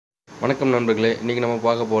வணக்கம் நண்பர்களே, இன்றைக்கி நம்ம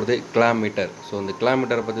பார்க்க போகிறது கிளாம் மீட்டர். ஸோ இந்த கிளாம்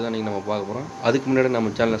மீட்டரை பற்றி தான் இன்றைக்கி நம்ம பார்க்க போகிறோம். அதுக்கு முன்னாடி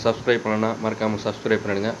நம்ம சேனலை சப்ஸ்கிரைப் பண்ணலன்னா மறக்காமல் சப்ஸ்கிரைப்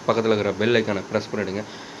பண்ணிவிடுங்க. பக்கத்தில் இருக்கிற பெல் ஐக்கானை ப்ரெஸ் பண்ணிவிடுங்க.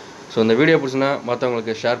 ஸோ இந்த வீடியோ பிடிச்சினா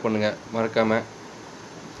மற்றவங்களுக்கு ஷேர் பண்ணுங்கள். மறக்காமல்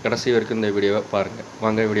கடைசி வரைக்கும் இந்த வீடியோவை பாருங்கள்.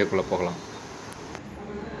 வாங்க வீடியோக்குள்ளே போகலாம்.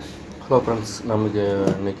 ஹலோ ஃப்ரெண்ட்ஸ், நமக்கு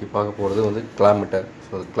இன்றைக்கி பார்க்க போகிறது வந்து கிளாம் மீட்டர்.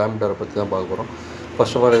 ஸோ கிளாம் மீட்டரை பற்றி தான் பார்க்க போகிறோம்.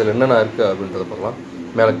 ஃபர்ஸ்ட் ஆஃப் ஆல் இதில் என்னென்ன இருக்குது அப்படின்றத பார்க்கலாம்.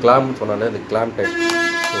 மேலே கிளாம்னு சொன்னாலே இந்த கிளாம் டைப்.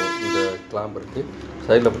 ஸோ இந்த கிளாம்ப் இருக்குது.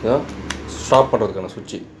 சைடில் பார்த்தீங்கன்னா ஸ்டாப் பண்ணுறதுக்கான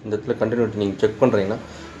சுவிட்சு. இந்த இடத்துல கண்டினியூட்டி நீங்கள் செக் பண்ணுறீங்கன்னா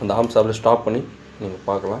அந்த ஆர்ம் சாப்பில் ஸ்டாப் பண்ணி நீங்கள்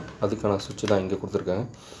பார்க்கலாம். அதுக்கான சுவிட்சு தான் இங்கே கொடுத்துருக்காங்க.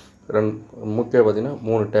 முக்கியம் பார்த்திங்கன்னா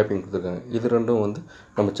 3 டேப்பிங் கொடுத்துருக்காங்க. இது ரெண்டும் வந்து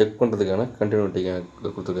நம்ம செக் பண்ணுறதுக்கான கண்டினியூட்டிக்காக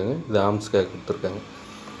கொடுத்துருக்காங்க. இது ஆர்ம்ஸ்க்காக கொடுத்துருக்காங்க.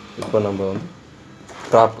 இப்போ நம்ம வந்து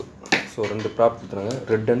ப்ராப்பு. ஸோ 2 ப்ராப் கொடுத்துருக்காங்க,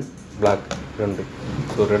 ரெட் அண்ட் பிளாக் 2.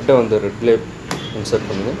 ஸோ ரெட்டை வந்து ரெட்லேயே இன்சர்ட்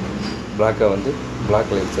பண்ணுங்கள், பிளாக்கை வந்து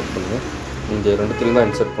பிளாக்கில் இன்சர்ட் பண்ணுங்கள். இந்த 2த்துலையும் தான்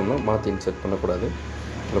இன்சர்ட் பண்ணணும், மாற்றி இன்சர்ட் பண்ணக்கூடாது.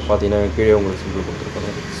 இதில் பார்த்தீங்கன்னா கீழே உங்களுக்கு சிம்பிள்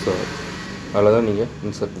கொடுத்துருக்காங்க. ஸோ அதில் தான் நீங்கள்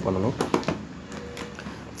இன்சர்ட் பண்ணணும்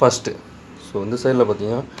ஃபஸ்ட்டு. ஸோ இந்த சைடில்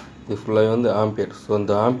பார்த்தீங்கன்னா இது ஃபுல்லாக வந்து ஆம்பியர். ஸோ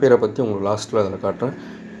இந்த ஆம்பியரை பற்றி உங்களுக்கு லாஸ்ட்டில் அதில் காட்டுறேன்.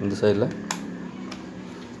 இந்த சைடில்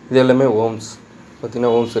இது எல்லாமே ஓம்ஸ்.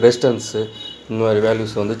 பார்த்திங்கன்னா ஓம்ஸ் ரெசிஸ்டன்ஸு இந்த மாதிரி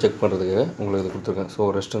வேல்யூஸ் வந்து செக் பண்ணுறதுக்காக உங்களுக்கு இது கொடுத்துருக்கேன்.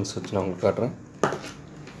 ஸோ ரெசிஸ்டன்ஸ் வச்சு நான் உங்களுக்கு காட்டுறேன்.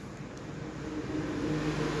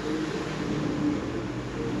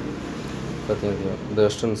 பார்த்தீங்கன்னா இந்த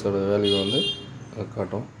ரெசிஸ்டன்ஸோட வேல்யூ வந்து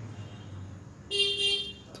காட்டும்.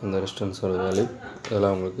 இந்த ரெசிஸ்டன்ஸோட வேல்யூ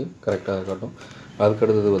இதெல்லாம் உங்களுக்கு கரெக்டாக காட்டும்.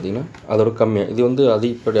 அதுக்கடுத்தது பார்த்திங்கன்னா அதோட கம்மியாக இது வந்து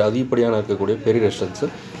அதிகப்படியான இருக்கக்கூடிய பெரிய ரெசிஸ்டன்ஸு,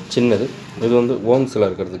 சின்னது இது வந்து ஓம்ஸில்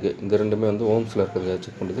இருக்கிறதுக்கு. இந்த ரெண்டுமே வந்து ஓம்ஸில் இருக்கிறதுக்காக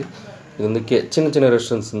செக் பண்ணுறது. இது வந்து சின்ன சின்ன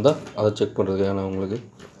ரெசிஸ்டன்ஸ் இருந்தால் அதை செக் பண்ணுறதுக்கான உங்களுக்கு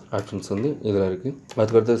ஆப்ஷன்ஸ் வந்து இதில் இருக்குது.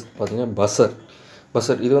 அதுக்கடுத்து பார்த்திங்கன்னா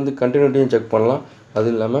பஸ்ஸர் இது வந்து கண்டினியூட்டியும் செக் பண்ணலாம், அது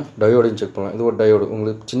இல்லாமல் டயோடையும் செக் பண்ணலாம். இது ஒரு டயோடு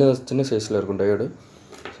உங்களுக்கு சின்ன சைஸில் இருக்கும் டயோடு.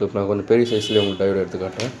 ஸோ இப்போ நான் கொஞ்சம் பெரிய சைஸ்லேயே உங்களுக்கு டயோடு எடுத்து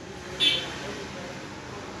காட்டுறேன்.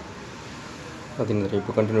 பார்த்தீங்கன்னா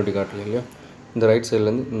இப்போ கண்டினியூட்டி காட்டல இல்லையா, இந்த ரைட்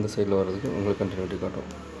சைட்லேருந்து இந்த சைடில் வர்றதுக்கு உங்களுக்கு கண்டினியூட்டி காட்டும்.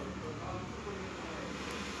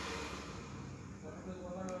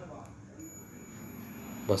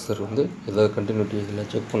 பஸ்ஸர் வந்து ஏதாவது கண்டினியூட்டி இதில்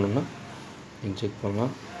செக் பண்ணணும்னா நீங்கள் செக்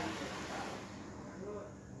பண்ணலாம்.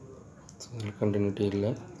 இதில் கண்டினியூட்டி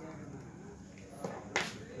இல்லை.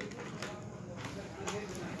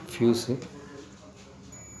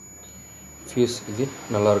 ஃபியூஸ் இது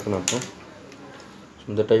நல்லா இருக்குன்னு அர்த்தம்.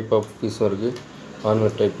 இந்த டைப் ஆஃப் ஃபியூஸும் இருக்குது,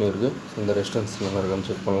 ஆன்வெட் டைப்லையும் இருக்குது. ஸோ இந்த ரெசிஸ்டன்ஸ் நல்லா இருக்கான்னு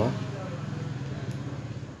செக் பண்ணலாம்.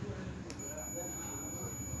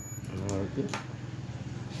 நல்லா இருக்குது.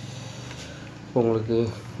 உங்களுக்கு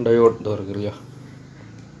டயோட் தான் இருக்குது இல்லையா,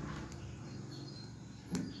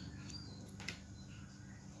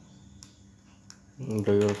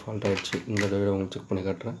 டயோடு ஃபால்ட் ஆகிடுச்சு. இந்த டயோடை உங்களுக்கு செக் பண்ணி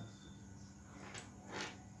காட்டுறேன்.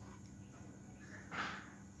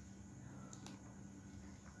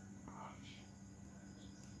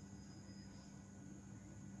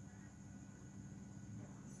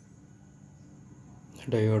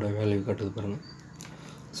 டயோட வேல்யூ காட்டுது பாருங்கள்.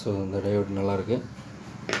 ஸோ இந்த டயோடு நல்லாயிருக்கு.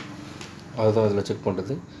 அதுதான் இதில் செக்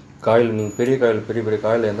பண்ணுறது. காயில் நீங்கள் பெரிய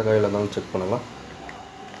காயில் எந்த காயில் இருந்தாலும் செக் பண்ணலாம்.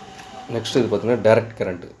 நெக்ஸ்ட் இது பார்த்திங்கன்னா டைரக்ட்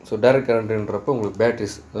கரண்ட்டு. ஸோ டைரக்ட் கரண்ட்டுன்றப்போ உங்களுக்கு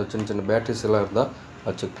பேட்ரிஸ், சின்ன பேட்ரிஸ் எல்லாம் இருந்தால்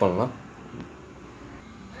அது செக் பண்ணலாம்.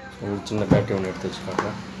 உங்களுக்கு சின்ன பேட்ரி ஒன்று எடுத்து வச்சுக்காங்க.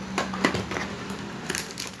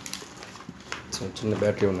 ஸோ சின்ன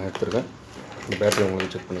பேட்ரி ஒன்று எடுத்துருக்கேன். இந்த பேட்ரி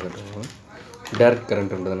உங்களுக்கு செக் பண்ணி காட்டுறாங்க. டைரக்ட்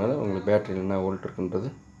கரண்ட்டுன்றதுனால உங்களுக்கு பேட்டரியில் என்ன வோல்ட் இருக்குன்றது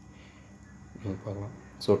நீங்கள் பார்க்கலாம்.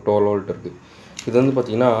 ஸோ 12 வோல்ட் இருக்குது. இது வந்து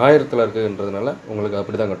பார்த்திங்கன்னா 1000 இருக்குன்றதுனால உங்களுக்கு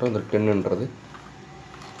அப்படி தான் காட்டும். இந்த 10ன்றது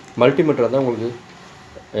மல்டிமீட்டர் தான் உங்களுக்கு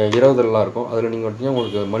 20 இருக்கும். அதில் நீங்கள் பார்த்தீங்கன்னா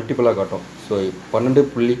உங்களுக்கு மல்டிபிளாக காட்டும். ஸோ 12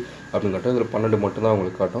 புள்ளி அப்படின்னு காட்டும். இதில் 12 மட்டும்தான்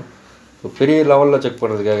உங்களுக்கு காட்டும். ஸோ பெரிய லெவலில் செக்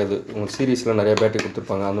பண்ணுறதுக்காக இது உங்களுக்கு சீரீஸில் நிறைய பேட்டரி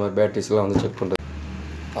கொடுத்துருப்பாங்க. அந்த மாதிரி பேட்டரிஸ்லாம் வந்து செக் பண்ணுறது.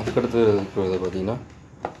 அதுக்கடுத்து இருக்கிறது பார்த்திங்கன்னா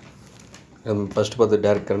ஃபஸ்ட்டு பார்த்து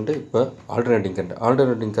டைரக்ட் கரண்ட்டு. இப்போ ஆல்டர்னேட்டிங்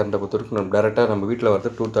கரண்ட்டை பொறுத்த வரைக்கும் நம்ம டேரெக்டாக நம்ம வீட்டில் வரது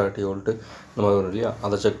 230 வோல்ட்டு நம்ம வரும் இல்லையா,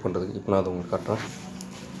 அதை செக் பண்ணுறதுக்கு இப்போ நான் அதை உங்களுக்கு காட்டுறேன்.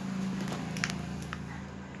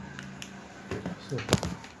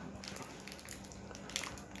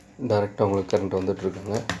 டேரெக்டாக உங்களுக்கு கரண்ட்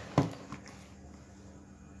வந்துட்டுருக்காங்க.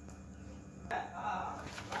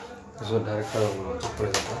 ஸோ டேரெக்டாக உங்களுக்கு செக்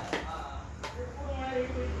பண்ணிக்கலாம்.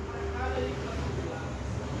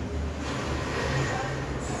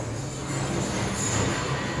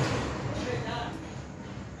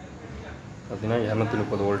 பார்த்திங்கன்னா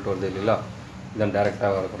 230 வோல்ட் வருது இல்லைங்களா, இதுதான்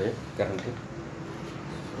டேரெக்டாக வரக்கூடிய கரண்ட்டு.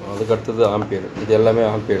 அதுக்கடுத்தது ஆம்பியர். இது எல்லாமே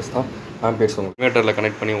ஆம்பியர்ஸ் தான். ஆம்பியர்ஸ் உங்களுக்கு மீட்டரில்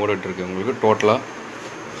கனெக்ட் பண்ணி ஓடிட்டுருக்கு. உங்களுக்கு டோட்டலாக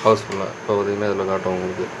ஹவுஸ்ஃபுல்லாக இப்போ பார்த்திங்கன்னா இதில் காட்டும்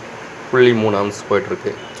உங்களுக்கு 0.3 ஆம்ஸ்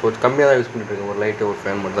போய்ட்டுருக்கு. ஸோ கம்மியாக தான் யூஸ் பண்ணிட்டுருக்கு. ஒரு லைட்டு ஒரு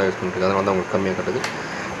ஃபேன் மட்டும் தான் யூஸ் பண்ணிட்டுருக்கு. அதனால தான் உங்களுக்கு கம்மியாக காட்டுது.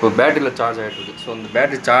 இப்போ பேட்டரியில் சார்ஜ் ஆகிட்டுருக்கு. ஸோ அந்த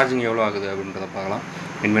பேட்டரி சார்ஜிங் எவ்வளோ ஆகுது அப்படின்றத பார்க்கலாம்.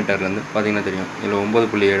 இன்வெர்ட்டர்லேருந்து பார்த்தீங்கன்னா தெரியும். இதில்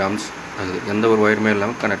 9.7 ஆம்ஸ் அது எந்த ஒரு ஒயருமே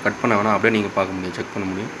இல்லாமல் கட் பண்ண வேணாம், அப்படியே நீங்கள் பார்க்க முடியும், செக் பண்ண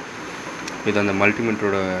முடியும். இது அந்த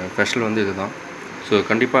மல்டிமீட்டரோட ஸ்பெஷல் வந்து இதுதான். ஸோ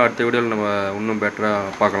கண்டிப்பாக அடுத்த வீடியோவில் நம்ம இன்னும்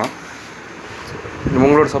பெட்டராக பார்க்கலாம்.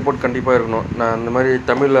 உங்களோட சப்போர்ட் கண்டிப்பாக இருக்கணும். நான் இந்த மாதிரி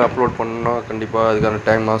தமிழில் அப்லோட் பண்ணால் கண்டிப்பாக அதுக்கான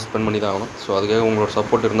டைம் நான் ஸ்பெண்ட் பண்ணி தான் ஆகணும். ஸோ அதுக்காக உங்களோட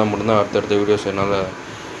சப்போர்ட் இருந்தால் மட்டும்தான் அடுத்தடுத்த வீடியோஸ் என்னால்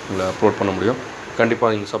உங்களை அப்லோட் பண்ண முடியும்.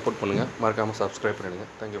 கண்டிப்பாக நீங்கள் சப்போர்ட் பண்ணுங்கள், மறக்காமல் சப்ஸ்கிரைப் பண்ணிடுங்க.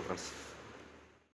 Thank you friends.